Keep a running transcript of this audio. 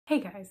Hey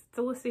guys, it's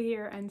Alyssa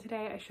here, and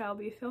today I shall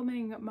be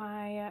filming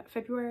my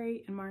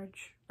February and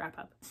March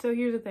wrap-up. So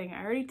here's the thing,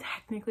 I already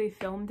technically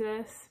filmed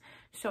this,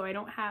 so I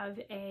don't have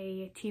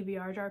a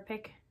TBR jar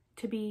pick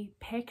to be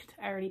picked.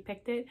 I already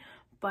picked it,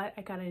 but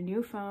I got a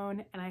new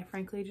phone and I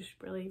frankly just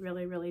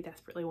really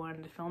desperately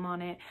wanted to film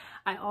on it.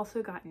 I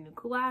also got new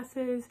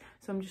glasses,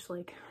 so I'm just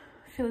like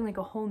feeling like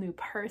a whole new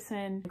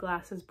person.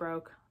 Glasses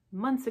broke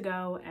months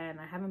ago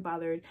and I haven't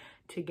bothered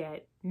to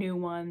get new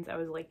ones. I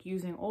was like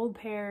using old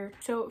pair.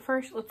 So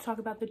first, let's talk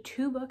about the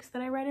 2 books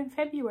that I read in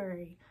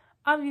February.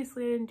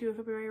 Obviously I didn't do a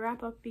February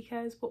wrap-up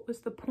because what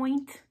was the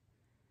point?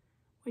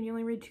 When you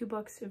only read 2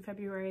 books in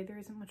February, there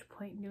isn't much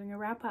point in doing a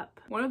wrap-up.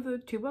 One of the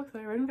 2 books that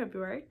I read in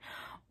February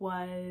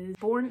was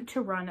Born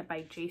to Run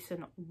by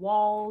Jason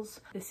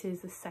Walls. This is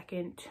the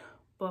 2nd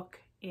book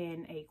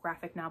in a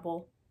graphic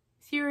novel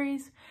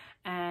series,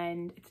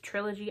 and it's a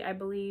trilogy, I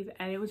believe,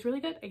 and it was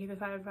really good. I gave it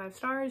 5 out of 5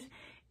 stars.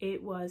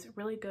 It was a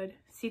really good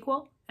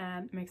sequel,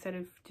 and I'm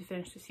excited to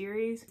finish the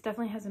series. It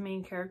definitely has a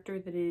main character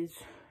that is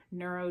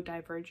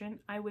neurodivergent,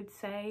 I would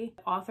say.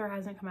 The author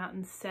hasn't come out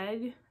and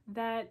said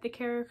that the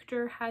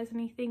character has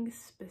anything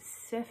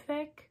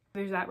specific.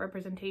 There's that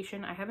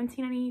representation. I haven't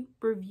seen any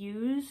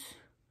reviews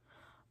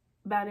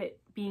about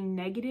it being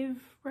negative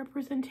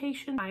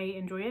representation. I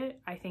enjoy it.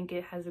 I think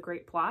it has a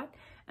great plot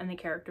and the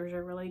characters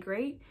are really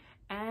great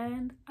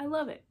and I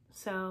love it.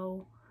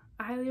 So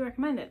I highly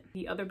recommend it.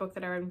 The other book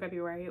that I read in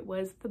February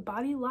was The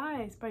Body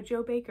Lies by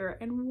Jo Baker,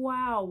 and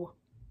wow,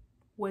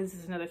 was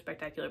this another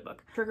spectacular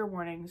book. Trigger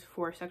warnings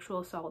for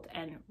sexual assault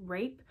and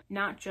rape.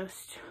 Not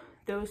just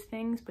those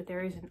things, but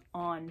there is an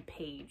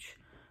on-page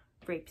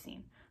rape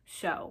scene.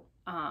 So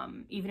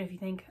even if you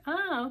think,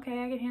 oh,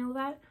 okay, I can handle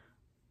that,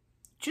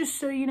 just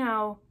so you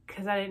know,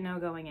 because I didn't know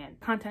going in.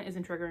 Content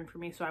isn't triggering for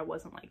me, so I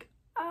wasn't like,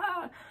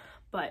 ah,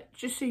 but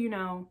just so you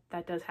know,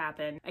 that does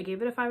happen. I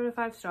gave it a 5 out of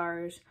 5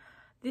 stars.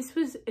 This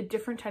was a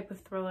different type of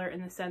thriller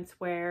in the sense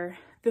where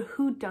the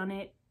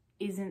whodunit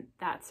isn't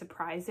that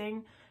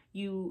surprising.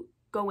 You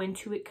go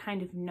into it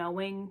kind of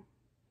knowing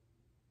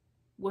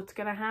what's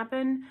gonna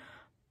happen,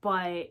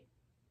 but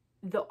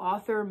the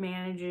author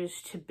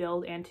manages to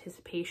build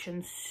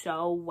anticipation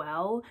so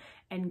well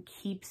and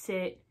keeps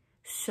it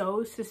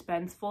so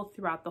suspenseful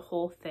throughout the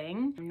whole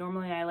thing.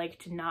 Normally I like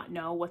to not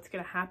know what's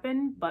gonna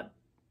happen, but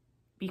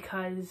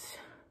because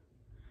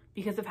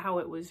of how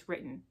it was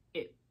written,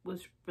 it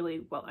was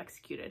really well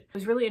executed. It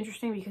was really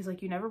interesting because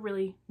like you never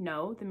really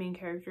know the main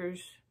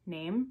character's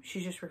name.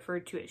 She's just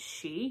referred to as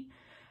she.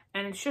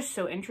 And it's just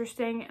so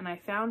interesting, and I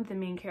found the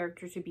main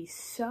character to be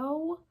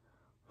so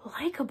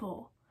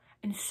likable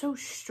and so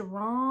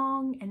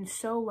strong and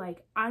so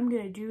like, I'm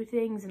gonna do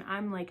things and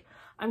I'm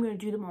gonna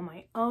do them on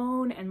my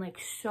own, and like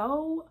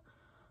so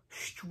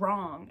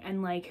strong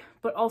and like,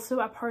 but also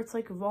at parts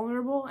like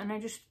vulnerable, and I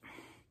just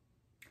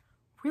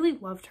really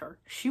loved her.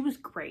 She was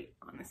great,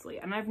 honestly.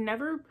 And I've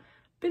never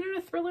been in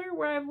a thriller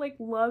where I've like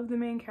loved the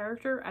main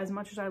character as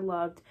much as I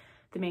loved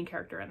the main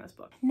character in this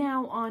book.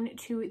 Now on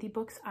to the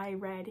books I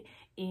read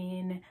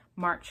in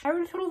March. I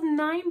read a total of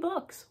 9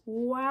 books.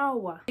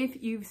 Wow.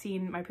 If you've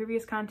seen my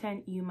previous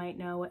content, you might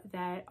know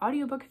that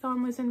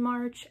Audiobookathon was in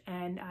March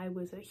and I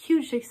was a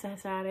huge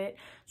success at it.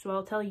 So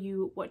I'll tell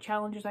you what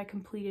challenges I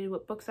completed,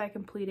 what books I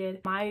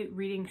completed. My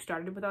reading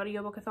started with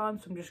Audiobookathon,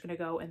 so I'm just gonna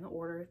go in the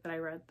order that I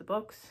read the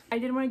books. I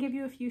did want to give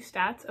you a few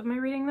stats of my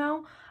reading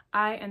though.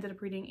 I ended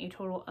up reading a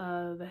total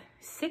of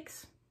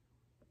 6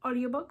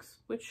 audiobooks,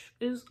 which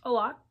is a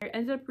lot. I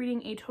ended up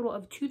reading a total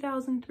of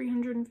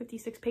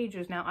 2,356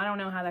 pages. Now, I don't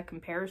know how that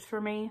compares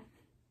for me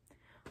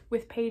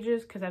with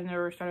pages because I've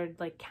never started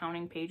like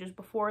counting pages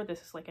before.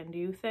 This is like a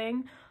new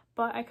thing,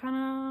 but I kind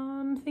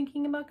of am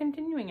thinking about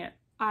continuing it.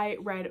 I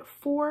read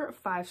 4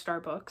 5-star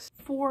books,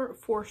 4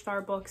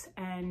 4-star books,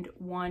 and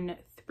 1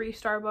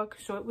 3-star book.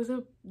 So it was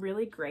a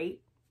really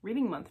great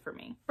reading month for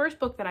me. First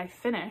book that I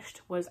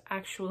finished was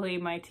actually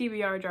my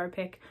TBR jar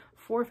pick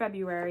for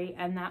February,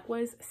 and that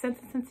was Sense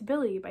and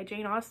Sensibility by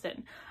Jane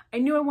Austen. I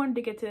knew I wanted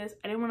to get to this.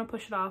 I didn't want to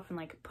push it off and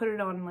like put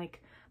it on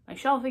like my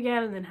shelf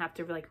again and then have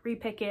to like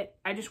repick it.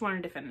 I just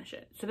wanted to finish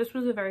it. So this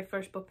was the very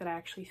first book that I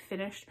actually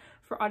finished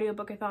for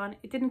Audiobookathon.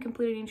 It didn't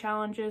complete any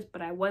challenges,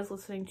 but I was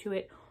listening to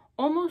it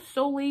almost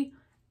solely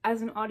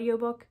as an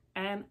audiobook,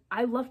 and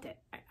I loved it.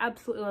 I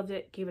absolutely loved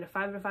it. Gave it a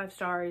 5 out of 5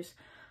 stars.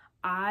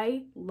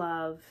 I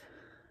love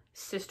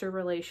sister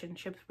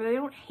relationships where they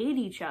don't hate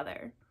each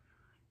other.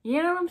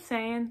 You know what I'm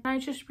saying? I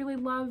just really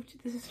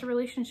loved the sister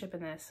relationship in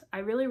this. I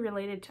really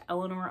related to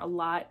Eleanor a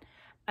lot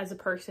as a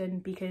person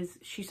because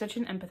she's such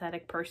an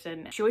empathetic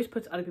person. She always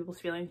puts other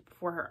people's feelings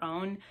before her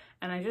own,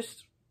 and I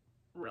just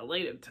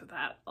related to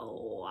that a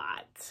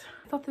lot.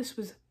 I thought this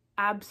was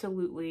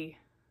absolutely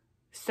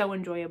so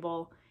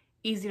enjoyable,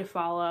 easy to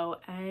follow,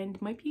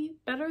 and might be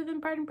better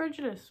than Pride and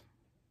Prejudice.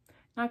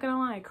 Not gonna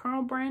lie,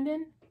 Colonel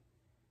Brandon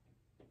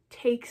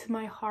takes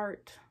my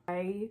heart.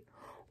 I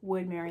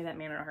would marry that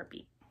man in a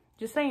heartbeat.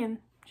 Just saying,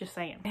 just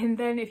saying. And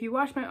then if you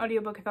watch my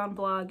Audiobookathon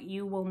vlog,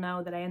 you will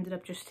know that I ended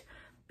up just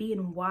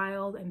being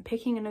wild and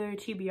picking another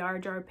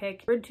TBR jar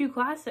pick. I read 2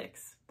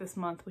 classics this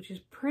month, which is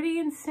pretty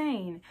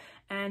insane.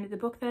 And the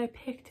book that I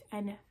picked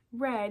and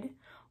read,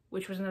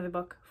 which was another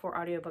book for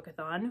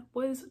Audiobookathon,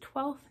 was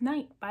Twelfth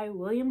Night by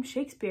William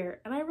Shakespeare.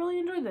 And I really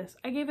enjoyed this.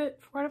 I gave it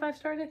 4 out of 5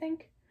 stars, I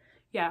think.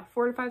 Yeah,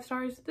 4 to 5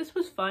 stars. This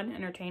was fun,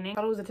 entertaining. I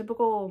thought it was a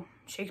typical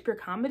Shakespeare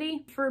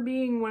comedy. For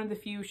being one of the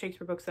few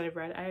Shakespeare books that I've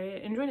read, I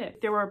enjoyed it.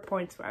 There were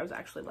points where I was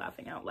actually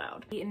laughing out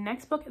loud. The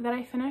next book that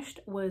I finished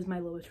was my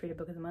lowest rated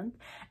book of the month,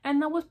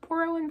 and that was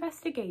Poirot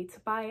Investigates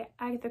by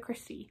Agatha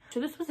Christie.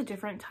 So this was a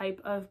different type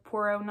of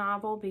Poirot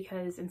novel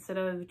because instead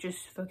of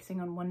just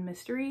focusing on one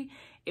mystery,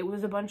 it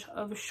was a bunch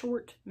of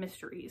short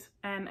mysteries.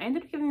 And I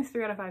ended up giving this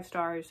 3 out of 5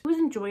 stars. It was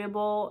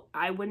enjoyable.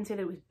 I wouldn't say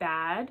that it was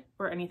bad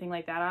or anything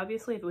like that,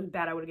 obviously. If it was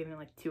bad, I would have given it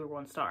like 2 or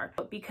 1 star.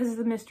 But because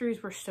the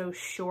mysteries were so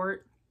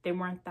short, they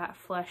weren't that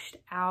fleshed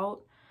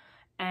out.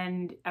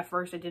 And at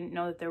first I didn't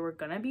know that there were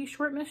gonna be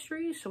short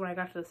mysteries. So when I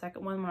got to the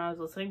second one, when I was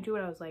listening to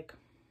it, I was like,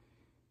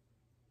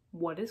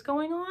 what is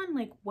going on?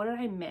 Like, what did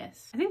I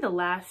miss? I think the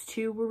last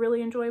 2 were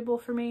really enjoyable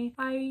for me.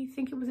 I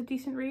think it was a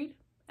decent read,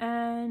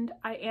 and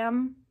I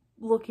am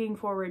looking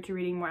forward to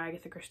reading more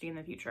Agatha Christie in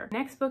the future.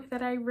 Next book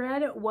that I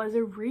read was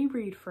a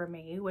reread for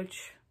me,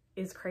 which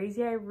is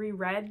crazy. I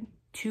reread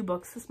 2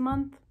 books this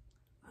month.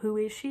 Who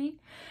is she?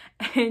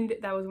 And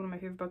that was one of my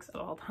favorite books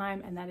of all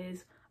time, and that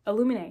is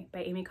Illuminae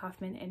by Amy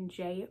Kaufman and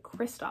Jay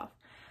Kristoff.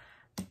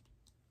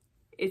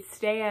 It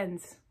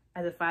stands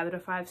as a 5 out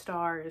of 5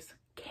 stars.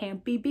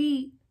 Can't be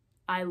beat.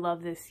 I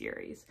love this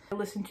series. I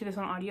listened to this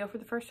on audio for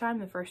the first time.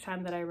 The first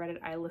time that I read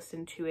it, I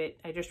listened to it.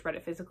 I just read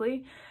it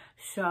physically.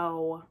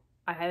 So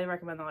I highly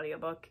recommend the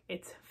audiobook.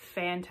 It's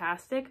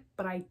fantastic,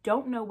 but I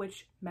don't know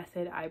which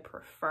method I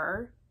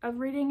prefer of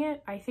reading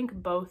it. I think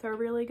both are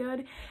really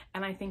good,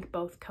 and I think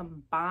both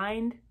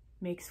combined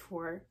makes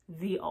for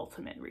the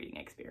ultimate reading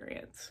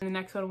experience. And the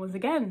next one was,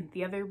 again,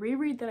 the other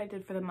reread that I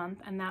did for the month,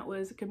 and that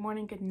was Good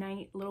Morning, Good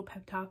Night, Little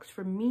Pep Talks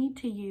From Me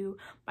to You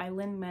by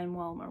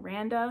Lin-Manuel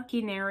Miranda.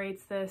 He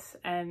narrates this,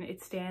 and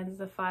it stands as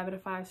a 5 out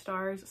of 5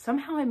 stars.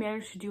 Somehow I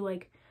managed to do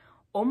like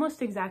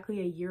almost exactly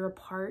a year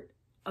apart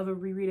of a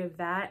reread of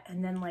that,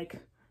 and then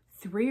like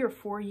 3 or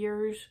 4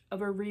 years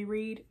of a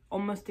reread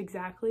almost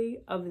exactly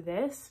of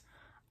this.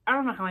 I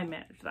don't know how I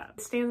managed that.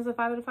 It stands as a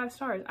 5 out of 5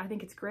 stars. I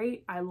think it's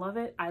great. I love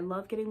it. I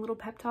love getting little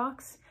pep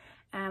talks,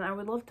 and I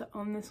would love to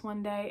own this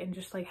one day and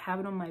just like have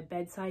it on my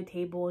bedside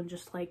table and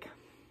just like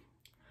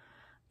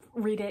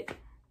read it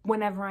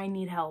whenever I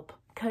need help.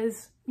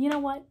 Cause you know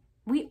what?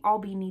 We all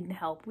be needing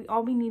help. We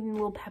all be needing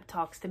little pep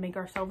talks to make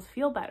ourselves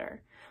feel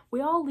better. We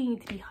all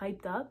need to be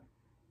hyped up.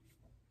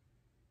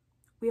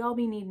 We all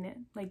be needing it.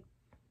 Like,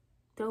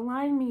 don't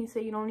lie to me and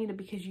say you don't need it,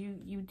 because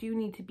you do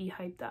need to be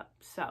hyped up.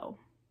 So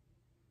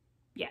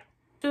yeah.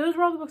 So those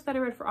were all the books that I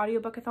read for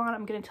Audiobookathon.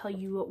 I'm going to tell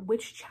you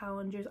which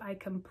challenges I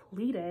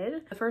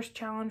completed. The first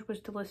challenge was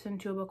to listen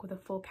to a book with a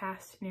full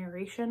cast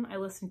narration. I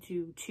listened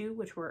to 2,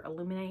 which were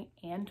Illuminae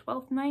and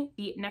Twelfth Night.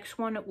 The next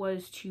one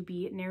was to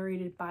be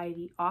narrated by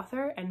the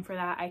author, and for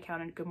that I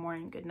counted Good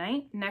Morning, Good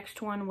Night.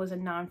 Next one was a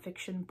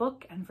nonfiction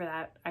book, and for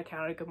that I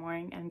counted Good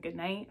Morning and Good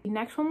Night. The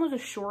next one was a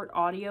short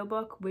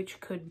audiobook, which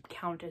could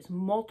count as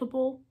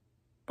multiple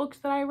books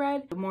that I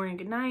read. Good Morning,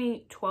 Good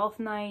Night, Twelfth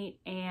Night,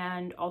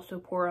 and also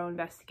Poirot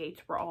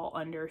Investigates were all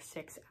under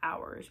 6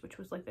 hours, which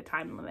was like the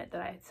time limit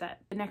that I had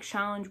set. The next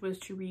challenge was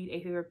to read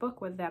a favorite book,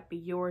 whether that be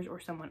yours or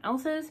someone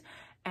else's,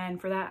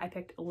 and for that I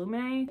picked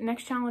Illuminae. The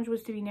next challenge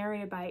was to be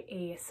narrated by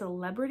a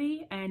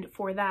celebrity, and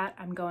for that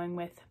I'm going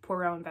with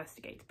Poirot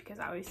Investigates, because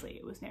obviously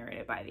it was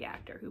narrated by the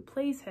actor who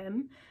plays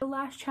him. The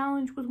last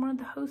challenge was one of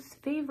the host's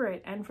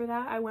favorite, and for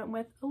that I went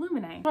with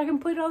Illuminae. So I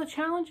completed all the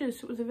challenges.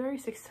 So it was a very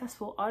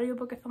successful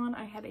Audiobookathon.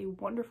 I had a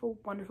wonderful,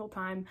 wonderful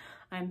time.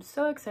 I'm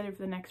so excited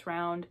for the next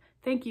round.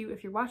 Thank you,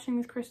 if you're watching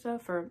this,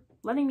 Krista, for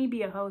letting me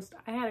be a host.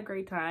 I had a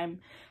great time,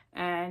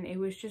 and it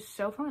was just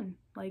so fun.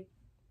 Like,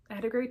 I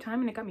had a great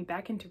time, and it got me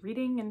back into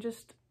reading, and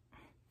just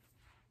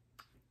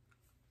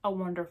a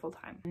wonderful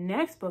time. The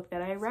next book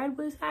that I read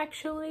was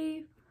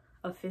actually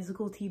a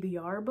physical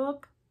TBR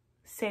book.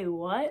 Say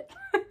what?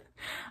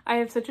 I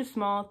have such a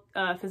small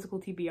physical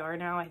TBR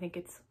now. I think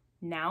it's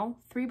now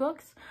 3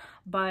 books,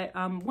 but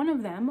one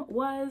of them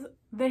was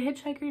The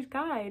Hitchhiker's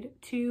Guide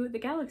to the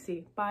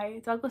Galaxy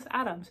by Douglas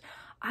Adams.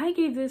 I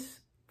gave this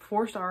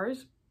 4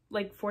 stars,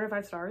 like 4 to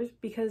 5 stars,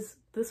 because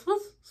this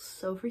was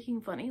so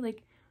freaking funny.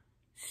 Like,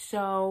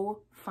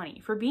 so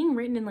funny. For being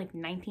written in like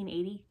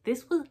 1980,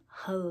 this was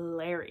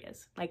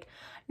hilarious. Like,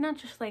 not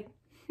just like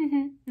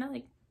not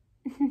like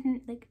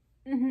like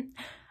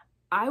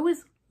I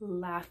was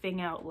laughing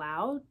out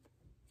loud.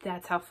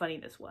 That's how funny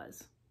this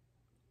was.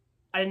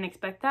 I didn't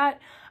expect that.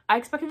 I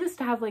expected this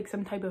to have like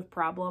some type of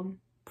problem,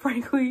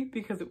 frankly,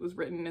 because it was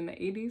written in the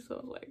 80s, so I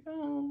was like,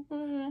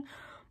 oh.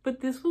 But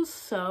this was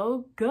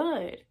so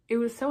good. It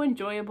was so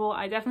enjoyable.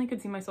 I definitely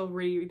could see myself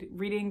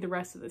reading the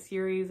rest of the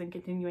series and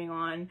continuing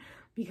on,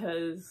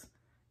 because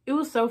it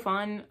was so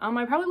fun.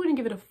 I probably wouldn't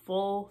give it a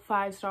full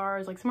 5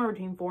 stars, like somewhere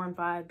between 4 and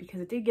 5,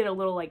 because it did get a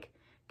little like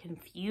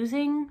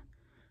confusing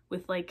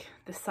with like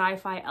the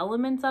sci-fi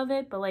elements of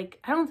it, but like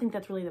I don't think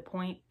that's really the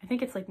point. I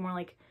think it's like more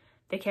like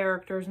the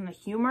characters and the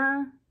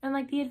humor and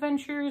like the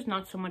adventures,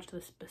 not so much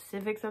the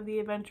specifics of the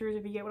adventures,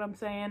 if you get what I'm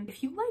saying.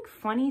 If you like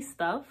funny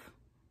stuff,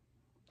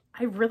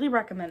 I really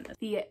recommend this.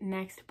 The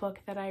next book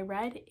that I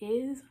read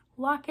is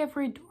Lock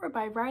Every Door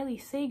by Riley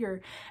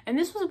Sager. And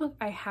this was a book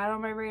I had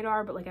on my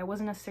radar, but like I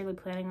wasn't necessarily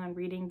planning on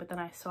reading, but then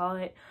I saw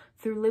it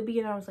through Libby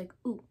and I was like,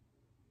 ooh,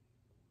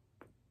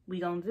 we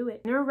gonna do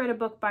it. I never read a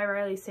book by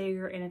Riley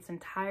Sager in its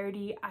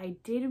entirety. I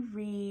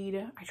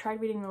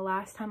tried reading The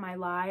Last Time I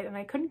Lied and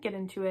I couldn't get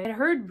into it. I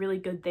heard really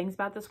good things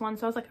about this one,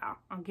 so I was like, oh,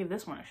 I'll give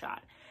this one a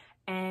shot.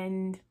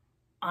 And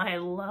I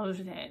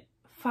loved it.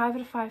 5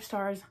 out of 5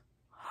 stars.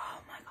 Oh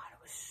my God,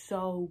 it was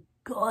so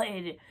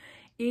good.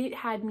 It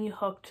had me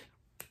hooked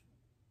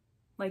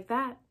like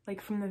that,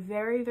 like from the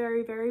very,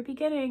 very, very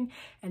beginning.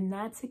 And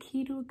that's the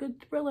key to a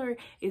good thriller,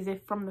 is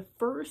if from the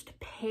first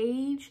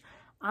page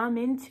I'm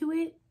into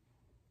it,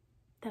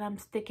 that I'm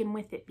sticking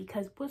with it.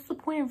 Because what's the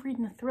point of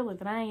reading a thriller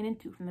that I ain't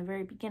into from the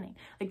very beginning?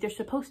 Like, they're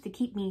supposed to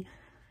keep me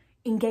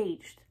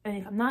engaged. And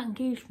if I'm not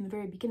engaged from the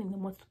very beginning,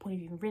 then what's the point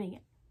of even reading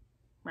it?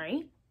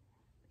 Right?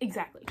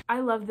 Exactly.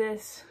 I love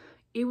this.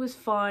 It was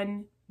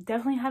fun.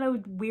 Definitely had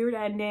a weird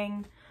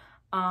ending.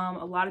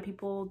 A lot of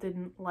people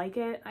didn't like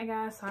it, I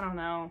guess. I don't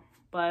know.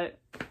 But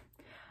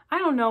I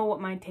don't know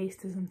what my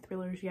taste is in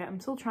thrillers yet. I'm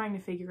still trying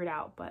to figure it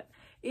out. But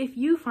if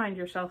you find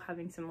yourself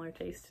having similar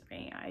tastes to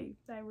me, I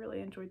really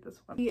enjoyed this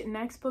one. The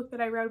next book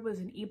that I read was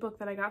an ebook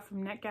that I got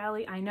from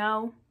NetGalley. I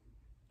know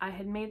I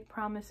had made the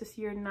promise this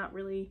year to not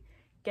really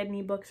get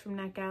any books from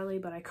NetGalley,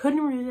 but I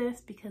couldn't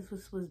resist because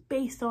this was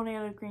based on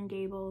Anne of Green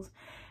Gables,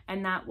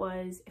 and that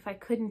was If I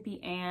Couldn't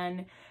Be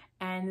Anne.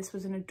 And this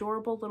was an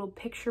adorable little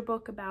picture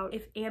book about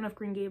if Anne of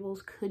Green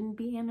Gables couldn't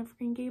be Anne of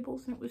Green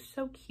Gables, and it was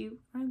so cute.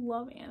 I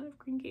love Anne of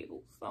Green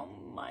Gables so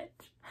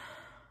much.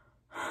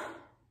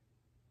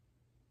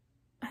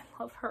 I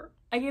love her.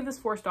 I gave this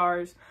 4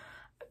 stars.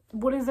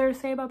 What is there to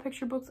say about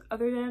picture books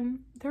other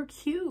than they're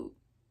cute?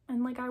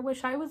 And like, I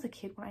wish I was a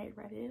kid when I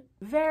read it.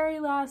 Very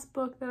last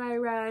book that I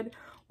read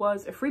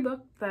was a free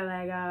book that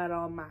I got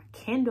on my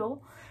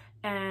Kindle,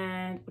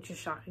 and which is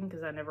shocking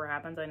because that never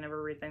happens. I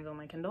never read things on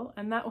my Kindle.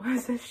 And that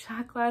was A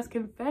Shot Glass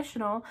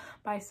Confessional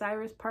by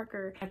Cyrus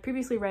Parker. I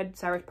previously read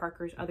Cyrus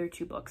Parker's other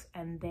 2 books,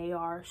 and they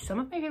are some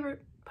of my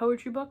favorite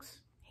poetry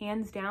books,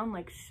 hands down.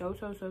 Like, so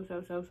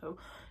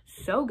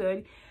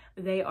good.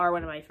 They are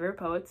one of my favorite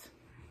poets,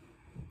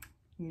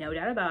 no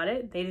doubt about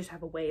it. They just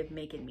have a way of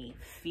making me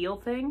feel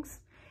things,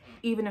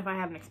 even if I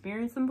haven't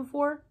experienced them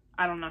before.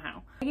 I don't know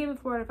how. I gave it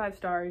 4 out of 5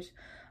 stars.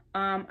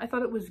 I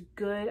thought it was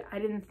good. I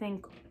didn't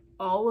think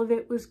all of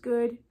it was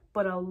good,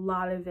 but a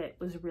lot of it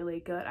was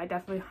really good. I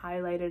definitely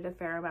highlighted a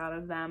fair amount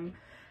of them,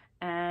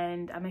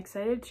 and I'm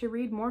excited to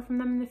read more from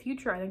them in the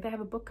future. I think they have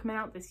a book coming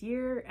out this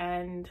year,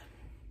 and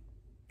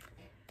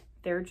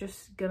they're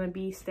just gonna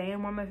be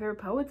staying one of my favorite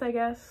poets, I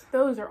guess.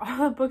 Those are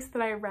all the books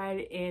that I read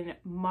in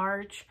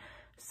March.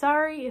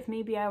 Sorry if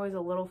maybe I was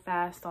a little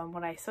fast on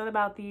what I said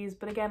about these,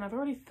 but again, I've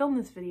already filmed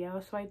this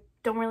video, so I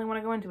don't really want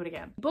to go into it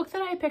again. The book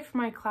that I picked for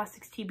my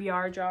Classics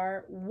TBR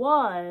jar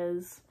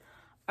was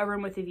A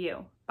Room with a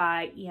View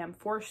by E.M.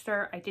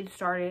 Forster. I did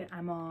start it.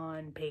 I'm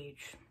on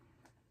page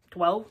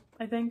 12,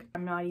 I think.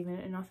 I'm not even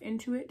enough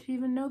into it to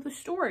even know the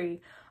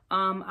story.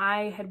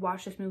 I had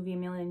watched this movie a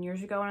million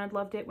years ago, and I'd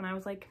loved it when I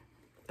was like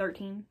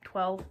 13,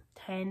 12,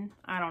 10,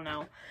 I don't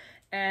know.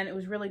 And it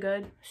was really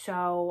good,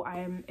 so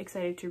I'm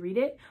excited to read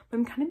it. But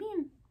I'm kind of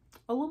being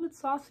a little bit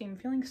saucy. I'm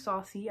feeling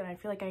saucy, and I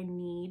feel like I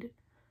need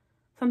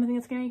something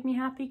that's gonna make me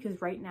happy, because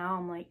right now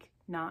I'm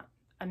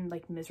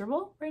like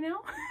miserable right now.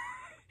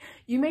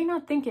 You may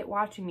not think it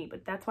watching me,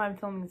 but that's why I'm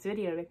filming this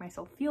video, to make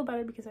myself feel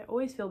better, because I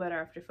always feel better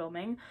after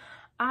filming.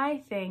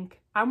 I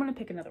think I'm gonna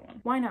pick another one.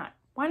 Why not?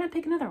 Why not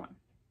pick another one?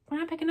 Why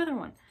not pick another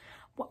one?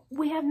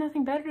 We have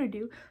nothing better to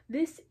do.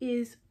 This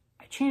is,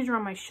 I changed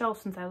around my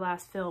shelf since I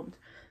last filmed.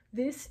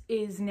 This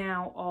is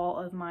now all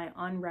of my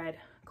unread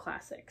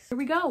classics. Here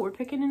we go, we're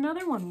picking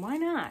another one. Why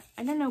not?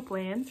 I got no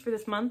plans for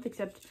this month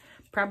except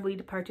probably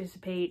to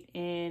participate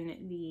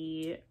in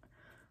the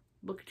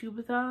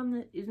booktubeathon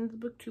that isn't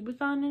the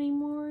booktubeathon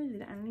anymore.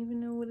 I don't even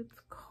know what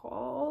it's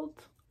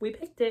called. We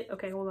picked it.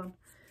 Okay, hold on.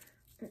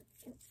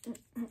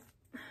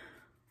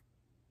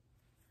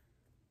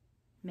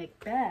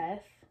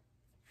 Macbeth?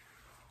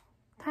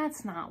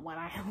 That's not what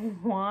I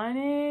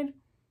wanted.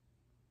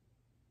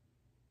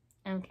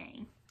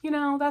 Okay. You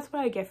know, that's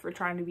what I get for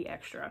trying to be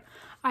extra.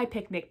 I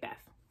picked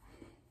Macbeth.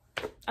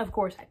 Of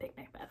course I picked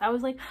Macbeth. I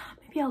was like,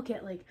 maybe I'll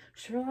get like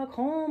Sherlock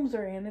Holmes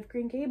or Anne of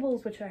Green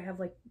Gables, which I have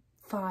like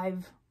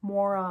 5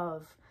 more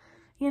of.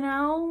 You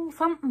know,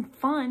 something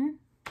fun.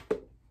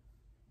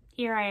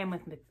 Here I am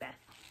with Macbeth.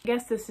 I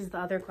guess this is the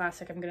other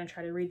classic I'm going to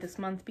try to read this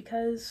month,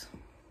 because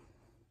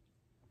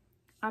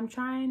I'm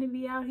trying to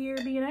be out here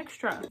being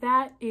extra.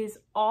 That is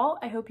all.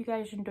 I hope you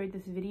guys enjoyed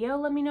this video.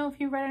 Let me know if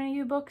you read any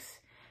of the books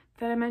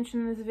that I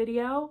mentioned in this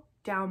video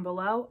down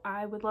below.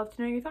 I would love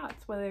to know your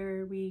thoughts,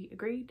 whether we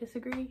agree,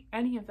 disagree,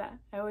 any of that.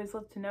 I always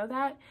love to know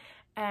that.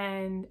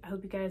 And I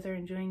hope you guys are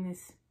enjoying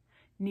this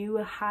new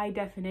high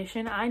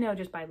definition. I know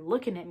just by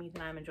looking at me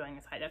that I'm enjoying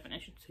this high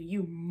definition, so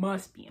you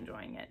must be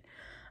enjoying it.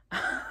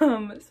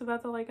 So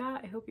that's all I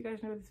got. I hope you guys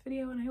enjoyed this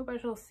video, and I hope I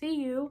shall see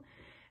you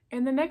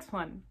in the next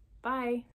one. Bye.